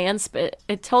says you can spit.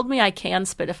 It told me I can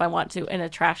spit if I want to in a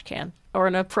trash can or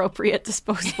an appropriate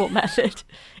disposable method.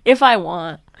 If I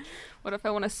want. What if I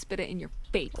want to spit it in your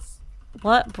face?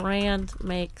 What brand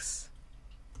makes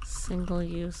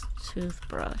single-use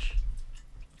toothbrush?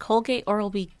 Colgate,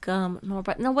 Oral-B, Gum,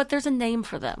 Norbright. No, but there's a name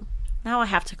for them. Now I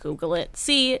have to Google it.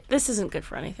 See, this isn't good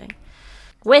for anything.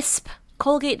 Wisp.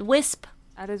 Colgate Wisp.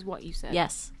 That is what you said.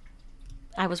 Yes.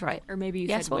 I was right. Or maybe you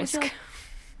said whisk.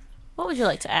 What would you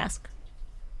like to ask?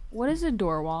 What is a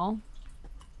door wall?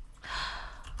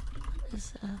 What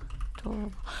is a door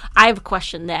wall? I have a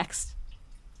question next.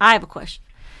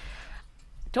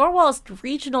 Door wall is a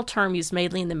regional term used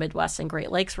mainly in the Midwest and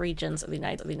Great Lakes regions of the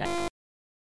United States.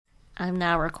 I'm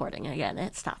now recording again.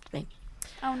 It stopped me.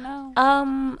 Oh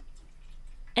no.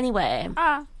 Anyway.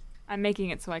 I'm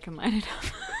making it so I can line it up.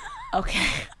 Okay.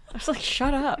 I was like,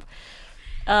 shut up.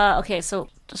 Okay, so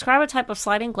describe a type of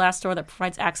sliding glass door that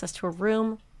provides access to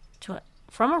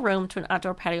from a room to an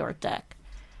outdoor patio or deck.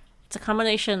 It's a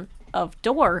combination of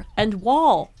door and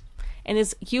wall and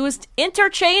is used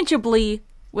interchangeably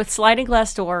with sliding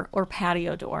glass door or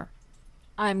patio door.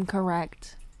 I'm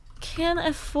correct. Can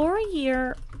a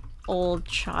 4-year-old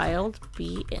child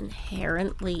be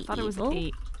inherently evil? I thought it was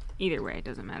 8. Either way, it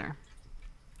doesn't matter.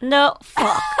 No,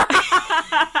 fuck.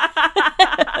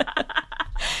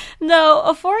 No,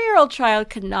 a 4-year-old child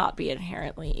cannot be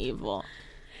inherently evil.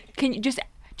 Can you just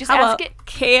ask it?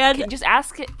 Just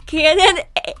ask it. Can an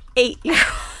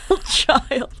 8-year-old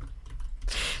child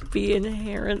be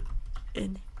inherently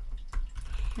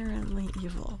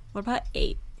evil? What about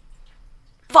 8?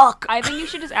 fuck? I think you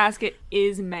should just ask it,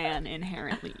 is man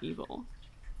inherently evil?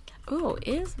 Ooh,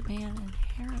 is man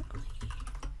inherently evil?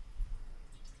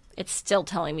 It's still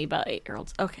telling me about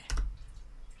 8-year-olds. Okay.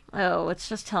 Oh, it's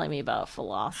just telling me about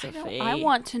philosophy. I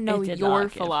want to know your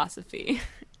philosophy.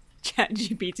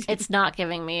 ChatGPT. It's not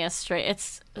giving me a straight...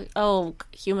 It's...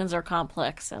 humans are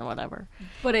complex and whatever.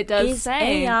 But it does is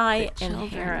say... AI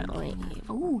inherently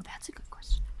evil? Ooh, that's a good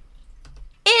question.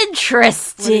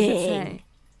 Interesting! What does it say?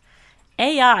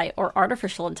 AI, or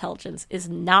artificial intelligence, is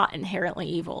not inherently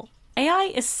evil.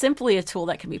 AI is simply a tool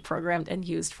that can be programmed and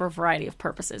used for a variety of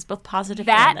purposes, both positive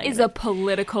and negative. That is a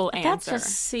political answer. That just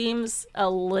seems a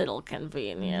little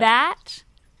convenient. That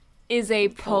is a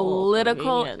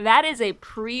political... That is a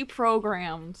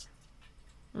pre-programmed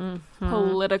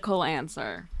political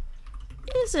answer.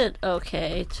 Is it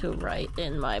okay to write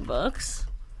in my books?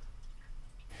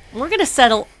 We're going to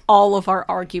settle all of our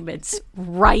arguments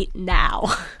right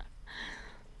now.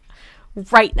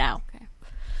 Right now. Okay.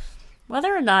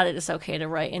 Whether or not it is okay to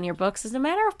write in your books is a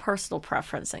matter of personal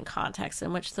preference and context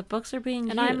in which the books are being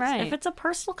used. And I'm right. If it's a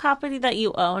personal copy that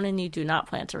you own and you do not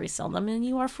plan to resell them, then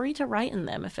you are free to write in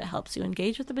them. If it helps you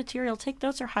engage with the material, take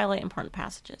notes or highlight important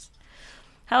passages.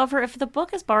 However, if the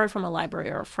book is borrowed from a library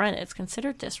or a friend, it's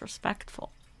considered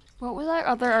disrespectful. What was our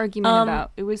other argument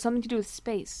about? It was something to do with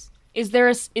space. Is there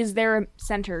a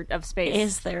center of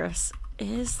space?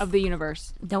 Of the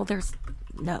universe? No, there's...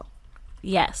 No.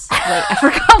 Yes. Wait, I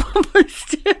forgot what my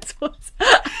stance was.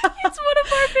 It's one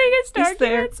of our biggest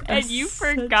arguments, and you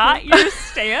forgot your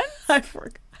stance? I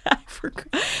forgot.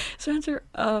 Center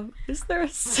of... Is there a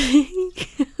saying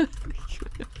of the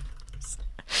universe?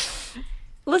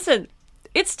 Listen,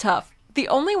 it's tough. The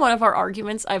only one of our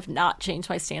arguments I've not changed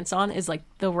my stance on is, like,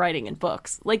 the writing in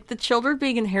books. Like, the children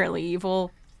being inherently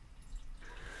evil...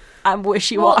 I'm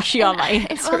wishy-washy on my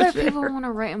answer. If other people want to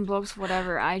write in books,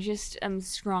 whatever, I just am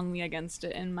strongly against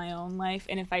it in my own life.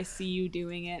 And if I see you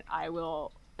doing it, I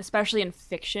will, especially in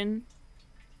fiction.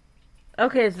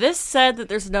 Okay, this said that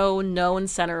there's no known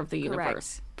center of the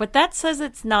universe. But that says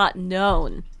it's not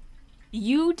known.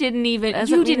 You didn't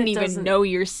even know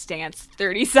your stance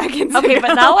 30 seconds ago. Okay,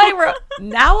 but now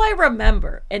I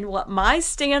remember. And what my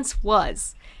stance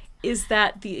was is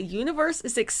that the universe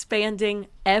is expanding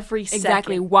every second.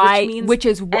 Exactly. Why? Which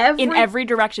is in every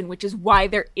direction, which is why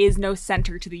there is no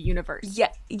center to the universe.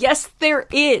 Yeah, yes, there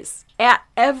is. At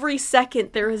every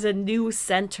second, there is a new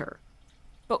center.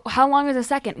 But how long is a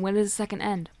second? When does a second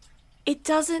end? It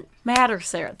doesn't matter,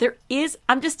 Sarah.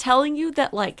 I'm just telling you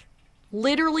that, like,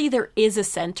 literally there is a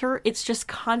center. It's just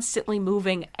constantly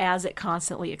moving as it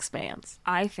constantly expands.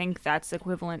 I think that's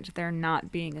equivalent to there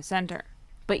not being a center.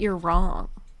 But you're wrong.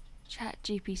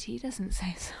 ChatGPT doesn't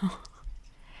say so.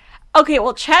 Okay,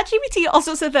 well, ChatGPT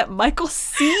also said that Michael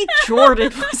C.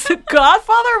 Jordan was the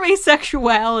godfather of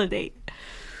asexuality.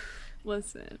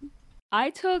 Listen, I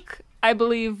took, I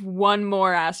believe, one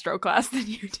more astro class than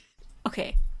you did.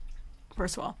 Okay,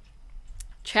 first of all,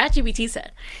 ChatGPT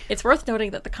said, it's worth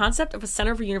noting that the concept of a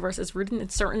center of the universe is rooted in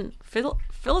certain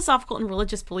philosophical and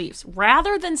religious beliefs,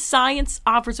 rather than science,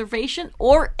 observation,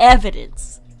 or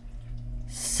evidence.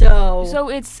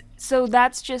 So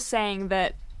that's just saying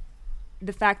that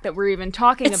the fact that we're even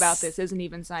talking about this isn't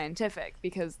even scientific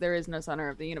because there is no center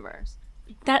of the universe.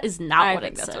 That is not what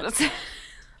it says. What it says.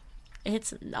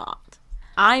 It's not.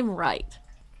 I'm right.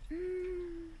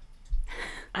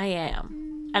 I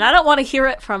am. And I don't want to hear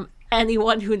it from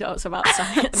anyone who knows about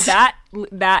science. that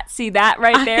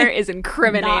right there is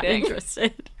incriminating. Not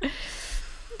interested.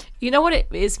 You know what it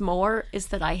is more? Is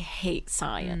that I hate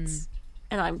science.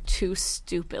 And I'm too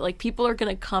stupid. Like, people are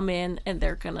going to come in and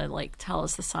they're going to, like, tell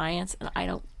us the science, and I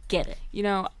don't get it. You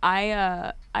know,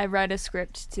 I read a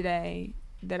script today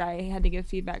that I had to give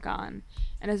feedback on.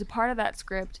 And as a part of that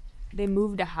script, they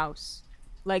moved a house.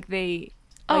 They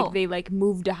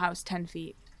moved a house 10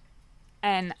 feet.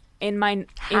 And in my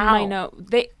note,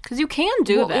 because you can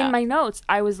do that. In my notes,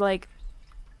 I was like,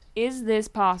 is this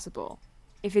possible?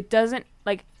 If it doesn't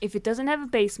have a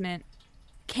basement,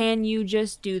 can you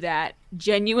just do that?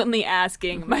 Genuinely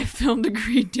asking, my film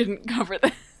degree didn't cover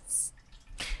this.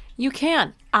 You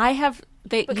can. Can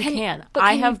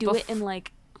you do it in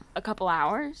like a couple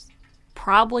hours?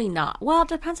 Probably not. Well, it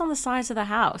depends on the size of the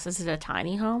house. Is it a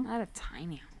tiny home? Not a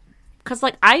tiny home. Because,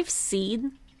 like, I've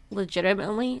seen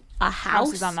legitimately a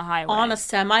house on the highway on a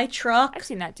semi-truck. I've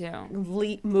seen that too.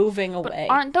 Moving away.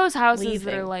 But aren't those houses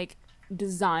that are like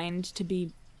designed to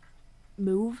be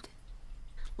moved?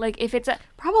 Like, if it's a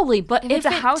probably, but if it's a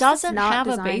house doesn't that's not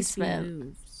have a basement,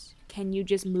 moved, can you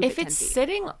just move if it 10 it's feet?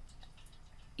 sitting?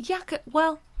 Yeah,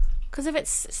 well, because if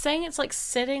it's saying it's like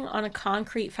sitting on a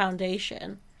concrete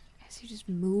foundation, guess you just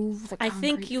move the I concrete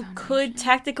think you foundation. could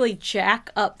technically jack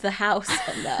up the house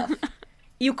enough.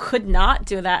 You could not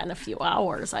do that in a few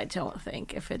hours, I don't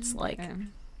think, if it's like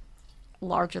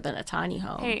larger than a tiny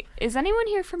home. Hey, is anyone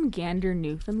here from Gander,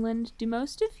 Newfoundland? Do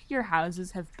most of your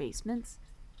houses have basements?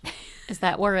 Is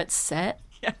that where it's set?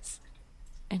 Yes.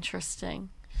 Interesting.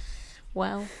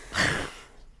 Well,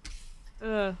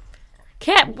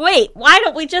 Can't wait. Why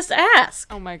don't we just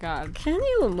ask? Oh my god. Can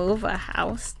you move a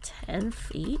house 10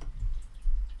 feet?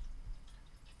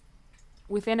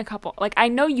 Within a couple, like, I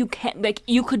know you can't, like,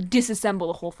 you could disassemble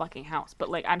the whole fucking house, but,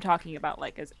 like, I'm talking about,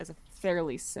 like, as a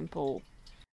fairly simple,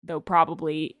 though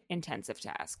probably intensive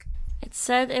task. It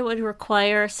said it would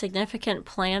require significant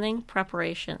planning,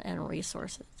 preparation, and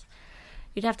resources.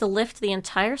 You'd have to lift the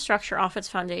entire structure off its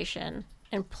foundation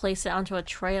and place it onto a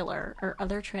trailer or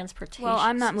other transportation. Well,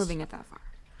 I'm not moving it that far.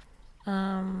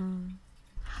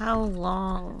 How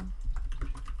long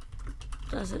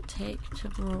does it take to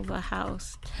move a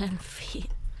house 10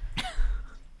 feet?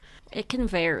 It can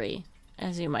vary,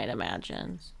 as you might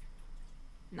imagine.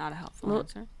 Not a helpful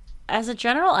answer. As a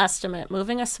general estimate,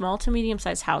 moving a small to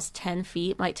medium-sized house 10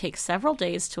 feet might take several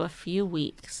days to a few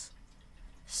weeks.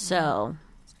 So...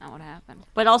 That's not what happened.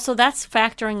 But also, that's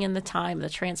factoring in the time, the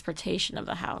transportation of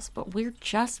the house. But we're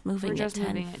just moving it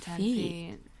 10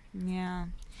 feet. Yeah.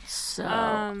 So,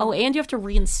 and you have to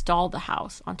reinstall the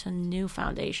house onto a new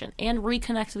foundation and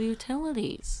reconnect the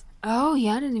utilities. Oh,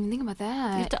 yeah, I didn't even think about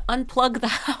that. You have to unplug the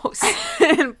house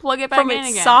and plug it back from in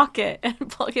its again. socket and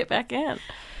plug it back in.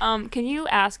 Can you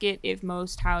ask it if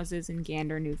most houses in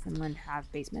Gander, Newfoundland have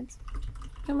basements?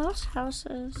 Do most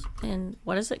houses in,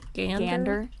 what is it, Gander?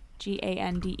 Gander,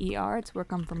 Gander. It's where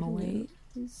come from away.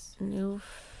 New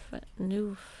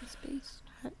Space.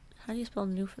 How do you spell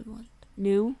Newfoundland?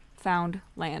 New found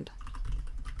land.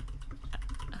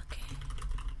 Okay.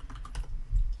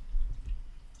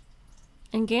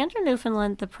 In Gander,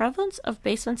 Newfoundland, the prevalence of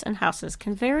basements and houses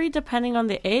can vary depending on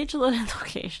the age and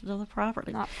location of the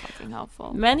property. Not fucking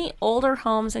helpful. Many older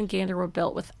homes in Gander were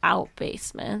built without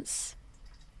basements,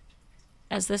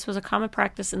 as this was a common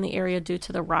practice in the area due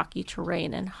to the rocky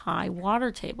terrain and high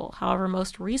water table. However,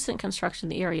 most recent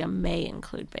construction in the area may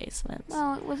include basements.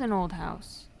 Well, it was an old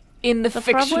house. In the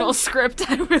fictional script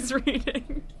I was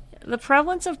reading. The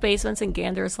prevalence of basements in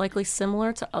Gander is likely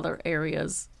similar to other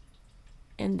areas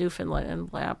in Newfoundland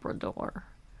and Labrador.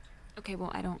 Okay, well,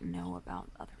 I don't know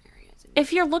about other areas.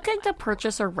 If you're looking to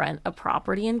purchase or rent a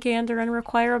property in Gander and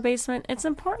require a basement, it's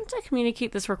important to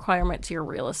communicate this requirement to your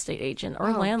real estate agent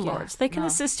or landlords. They can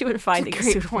assist you in finding a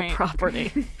suitable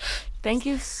property. Thank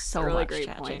you so much,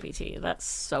 ChatGPT. That's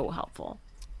so helpful.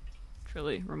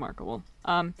 Truly remarkable.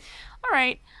 All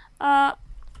right.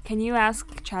 Can you ask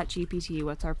ChatGPT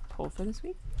what's our poll for this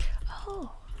week?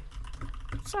 Oh,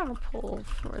 what's our poll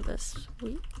for this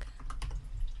week?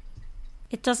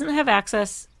 It doesn't have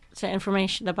access to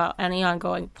information about any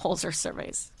ongoing polls or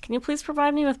surveys. Can you please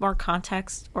provide me with more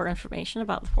context or information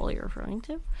about the poll you're referring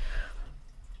to?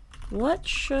 What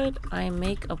should I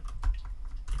make a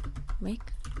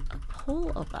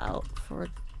poll about for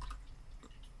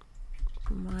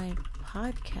my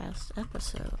podcast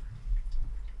episode?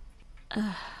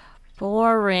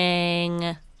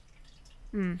 Boring.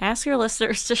 Ask your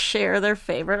listeners to share their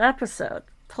favorite episode.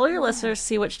 Poll your listeners to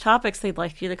see which topics they'd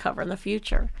like you to cover in the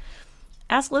future.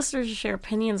 Ask listeners to share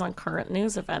opinions on current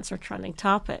news events or trending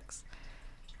topics.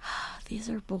 These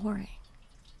are boring.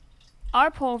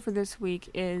 Our poll for this week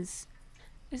is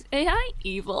AI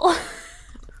evil?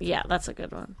 Yeah, that's a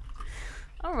good one.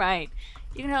 All right.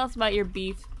 You can tell us about your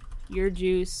beef, your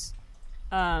juice,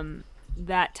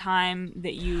 that time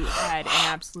that you had an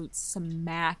absolute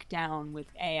smackdown with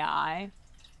AI.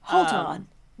 Hold on.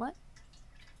 What?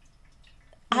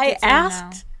 I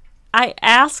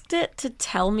asked it to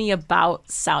tell me about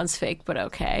Sounds Fake But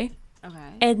Okay.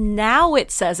 Okay. And now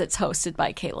it says it's hosted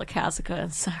by Kayla Kazuka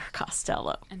and Sarah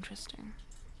Costello. Interesting.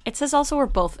 It says also we're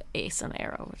both Ace and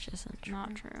Arrow, which isn't true.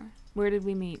 Not true. Where did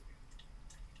we meet?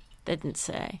 Didn't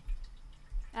say.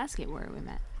 Ask it where we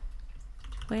met.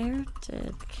 Where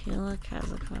did Kayla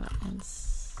Kazuka and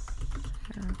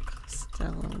Sarah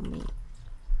Costello meet?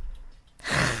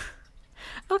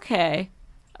 Okay.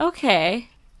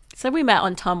 So we met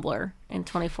on Tumblr in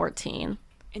 2014.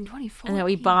 In 2014? And then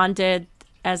we bonded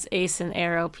as Ace and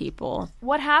Arrow people.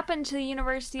 What happened to the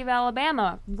University of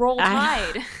Alabama? Roll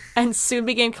Tide. And soon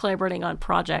began collaborating on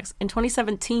projects. In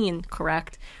 2017,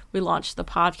 correct, we launched the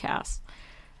podcast.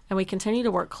 And we continue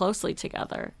to work closely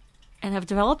together and have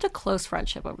developed a close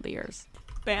friendship over the years.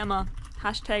 Bama.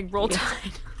 Hashtag Roll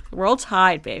Tide. Roll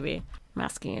Tide, baby. I'm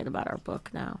asking it about our book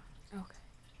now. Okay.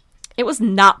 It was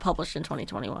not published in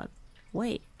 2021.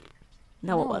 Wait.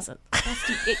 No, it wasn't.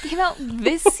 It came out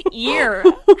this year.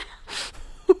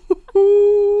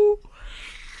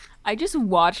 I just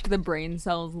watched the brain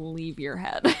cells leave your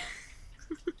head.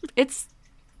 It's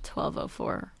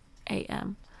 12:04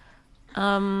 a.m.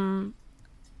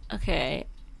 Okay.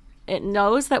 It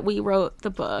knows that we wrote the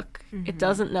book. Mm-hmm. It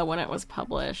doesn't know when it was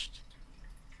published.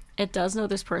 It does know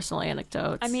there's personal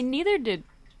anecdotes. I mean, neither did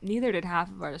half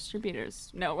of our distributors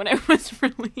know when it was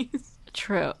released.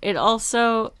 True. It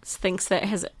also thinks that it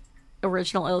has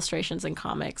original illustrations and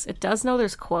comics. It does know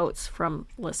there's quotes from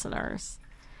listeners.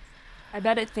 I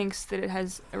bet it thinks that it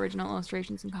has original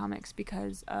illustrations and comics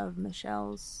because of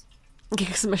Michelle's.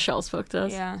 Because Michelle's book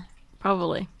does? Yeah.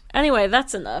 Probably. Anyway,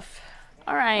 that's enough.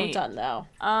 All right. I'm done now.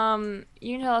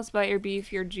 You can tell us about your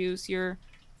beef, your juice, your...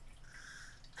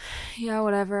 Yeah,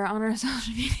 whatever. On our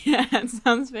social media at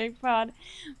SoundsFakePod.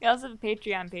 We also have a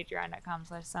Patreon,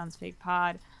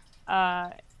 patreon.com/SoundsFakePod.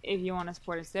 If you want to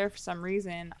support us there for some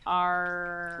reason.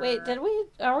 Wait,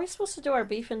 are we supposed to do our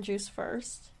beef and juice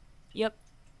first? Yep.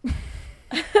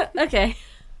 Okay.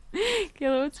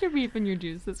 Kayla, what's your beef and your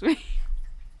juice this week?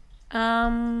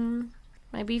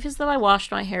 My beef is that I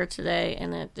washed my hair today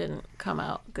and it didn't come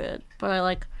out good. But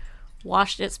I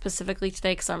washed it specifically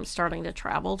today because I'm starting to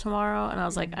travel tomorrow, and I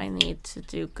was like, I need to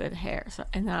do good hair. So,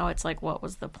 and now it's like, what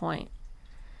was the point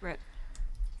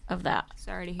of that?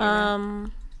 Sorry to hear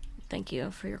that. Thank you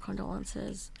for your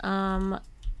condolences.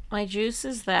 My juice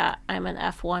is that I'm an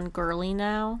F1 girly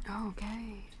now. Oh,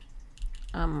 okay.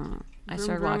 I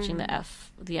started watching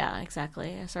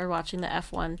exactly. I started watching the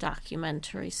F1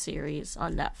 documentary series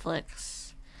on Netflix.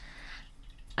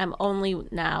 I'm only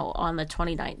now on the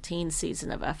 2019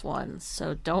 season of F1,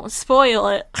 so don't spoil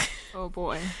it. Oh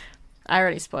boy. I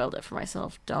already spoiled it for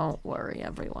myself. Don't worry,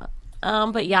 everyone.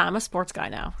 But yeah, I'm a sports guy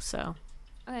now, so.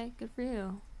 Okay, good for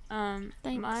you.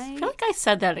 Thanks. I feel like I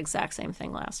said that exact same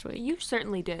thing last week. You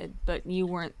certainly did, but you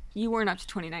weren't up to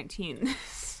 2019.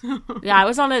 Yeah, I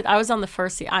was on the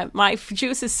first season. My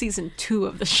juice is season 2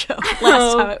 of the show.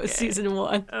 Last time it was season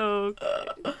 1.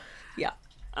 Okay. Yeah.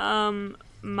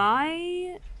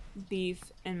 My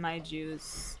beef and my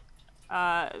juice.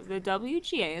 The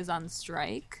WGA is on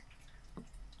strike.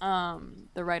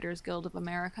 The Writers Guild of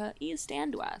America, East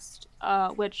and West.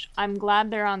 Which I'm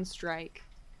glad they're on strike,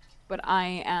 but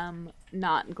I am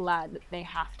not glad that they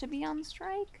have to be on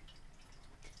strike.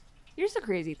 Here's a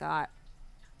crazy thought.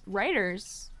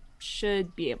 Writers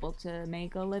should be able to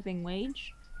make a living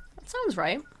wage. That sounds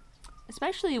right.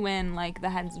 Especially when, the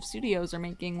heads of studios are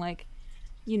making,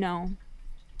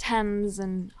 tens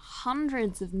and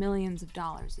hundreds of millions of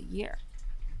dollars a year.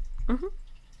 Mm-hmm.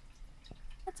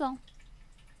 That's all.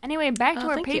 Anyway, back to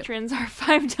our patrons, our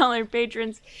 $5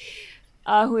 patrons.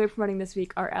 Who we're promoting this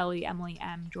week are Ellie, Emily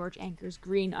M, George Anchors,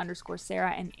 Green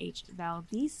 _Sarah, and H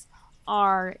Valdez.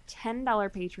 Our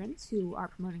 $10 patrons who are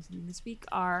promoting something this week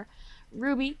are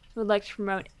Ruby, who would like to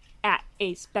promote at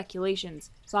A Speculations,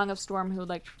 Song of Storm, who would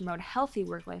like to promote healthy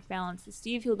work-life balance,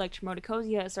 Steve, who would like to promote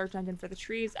Ecosia, a search engine for the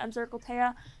trees, and Circle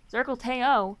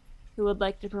Teo, who would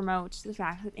like to promote the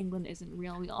fact that England isn't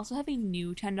real. We also have a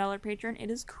new $10 patron.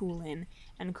 It is Coolin,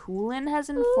 and Coolin has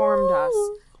informed us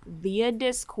via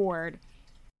Discord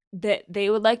that they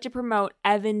would like to promote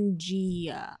Evan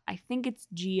Gia. I think it's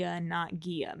Gia, not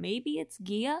Gia. Maybe it's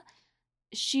Gia.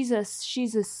 She's a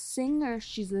singer.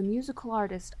 She's a musical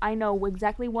artist. I know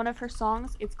exactly one of her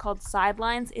songs. It's called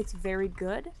Sidelines. It's very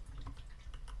good.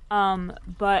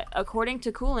 But according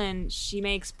to Coolin, she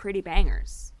makes pretty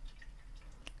bangers.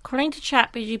 According to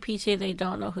ChatGPT, they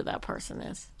don't know who that person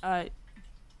is.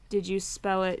 Did you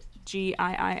spell it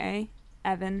Giia?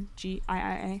 Evan,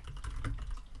 Giia?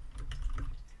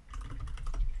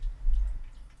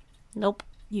 Nope.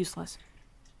 Useless.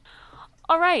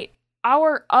 All right.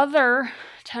 Our other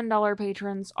 $10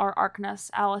 patrons are Arkness,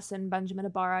 Allison, Benjamin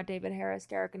Ibarra, David Harris,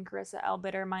 Derek and Carissa, El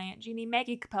Bitter, My Aunt Jeannie,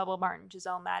 Maggie Capello, Martin,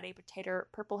 Giselle, Maddie, Potato,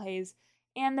 Purple Haze,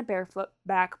 and the Barefoot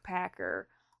Backpacker.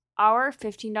 Our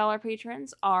 $15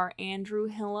 patrons are Andrew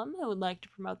Hillam, who would like to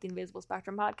promote the Invisible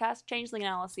Spectrum podcast, Changeling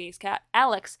and Alex the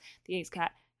Ace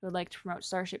Cat, who would like to promote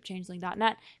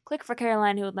StarshipChangeling.net, Click for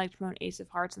Caroline, who would like to promote Ace of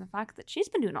Hearts and the fact that she's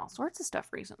been doing all sorts of stuff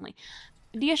recently,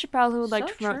 Dia Chappelle, who would like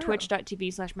to promote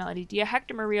twitch.tv/Melody, Dia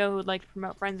Hector Mario, who would like to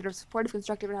promote Friends that are supportive,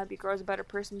 constructive, and help you grow as a better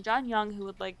person, John Young, who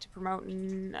would like to promote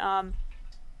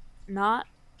not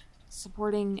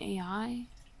supporting AI.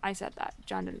 I said that.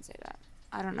 John didn't say that.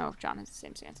 I don't know if John has the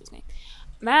same stance as me.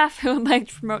 Math, who would like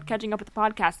to promote Catching Up with the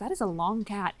Podcast. That is a long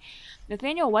cat.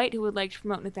 Nathaniel White, who would like to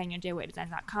promote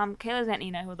NathanielJWhiteDesigns.com. Kayla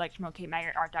Zantina, who would like to promote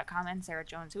KateMaggartArt.com. And Sarah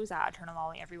Jones, who is at Eternal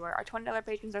Lolly Everywhere. Our $20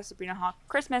 patrons are Sabrina Hawk,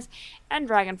 Christmas, and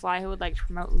Dragonfly, who would like to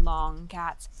promote Long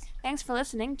Cats. Thanks for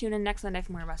listening. Tune in next Sunday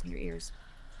for more of us in your ears.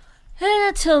 And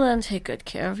until then, take good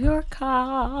care of your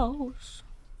cows.